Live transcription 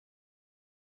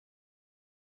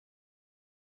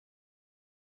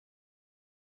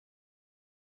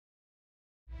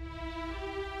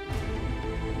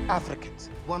Africans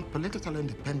want political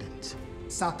independence.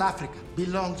 South Africa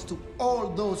belongs to all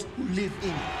those who live in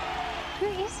it. Who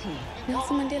is he?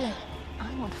 Nelson Mandela.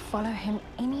 I would follow him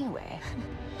anywhere.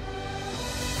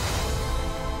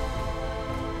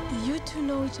 You two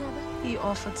know each other? He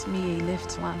offered me a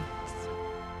lift once.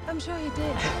 I'm sure he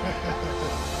did.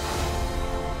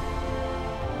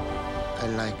 I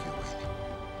like you, Winnie.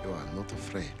 You are not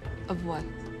afraid. Of what?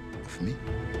 Of me.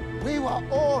 We were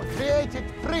all created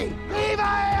free. Viva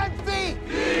ANC!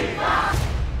 Viva!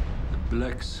 The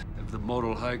blacks have the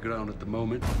moral high ground at the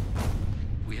moment.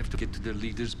 We have to get to their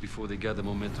leaders before they gather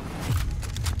momentum.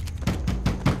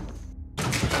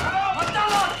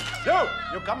 Yo,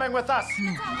 you're coming with us.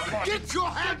 Get your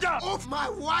hands off my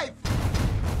wife!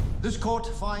 This court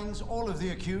finds all of the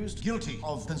accused guilty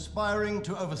of conspiring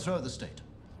to overthrow the state.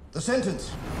 The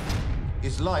sentence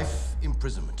is life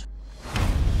imprisonment.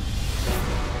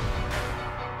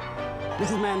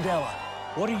 Mrs. Mandela,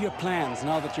 what are your plans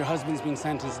now that your husband's been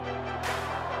sentenced?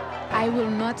 I will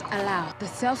not allow the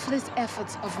selfless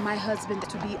efforts of my husband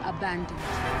to be abandoned.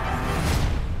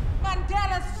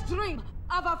 Mandela's dream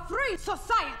of a free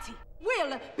society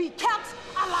will be kept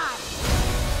alive.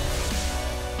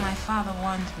 My father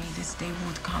warned me this day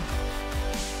would come.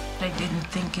 I didn't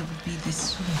think it would be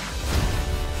this soon.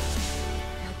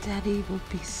 Your daddy will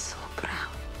be so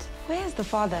proud. Where's the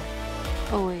father?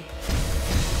 Oh, wait.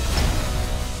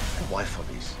 The wife of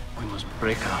his. We must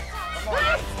break up.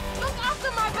 Please, look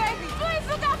after my baby! Please,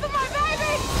 look after my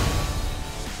baby!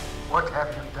 What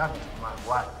have you done to my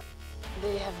wife?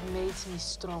 They have made me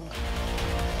stronger.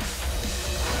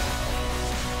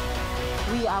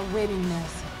 We are winning,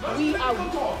 Nelson. We are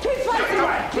winning. Keep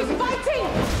fighting! Keep fighting!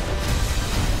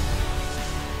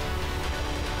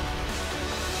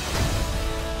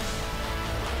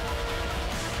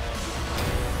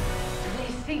 They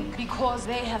think because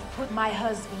they have put my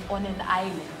husband on an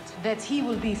island that he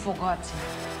will be forgotten.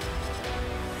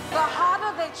 The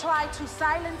harder they try to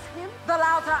silence him, the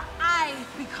louder I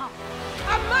become.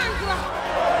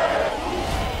 Amandla!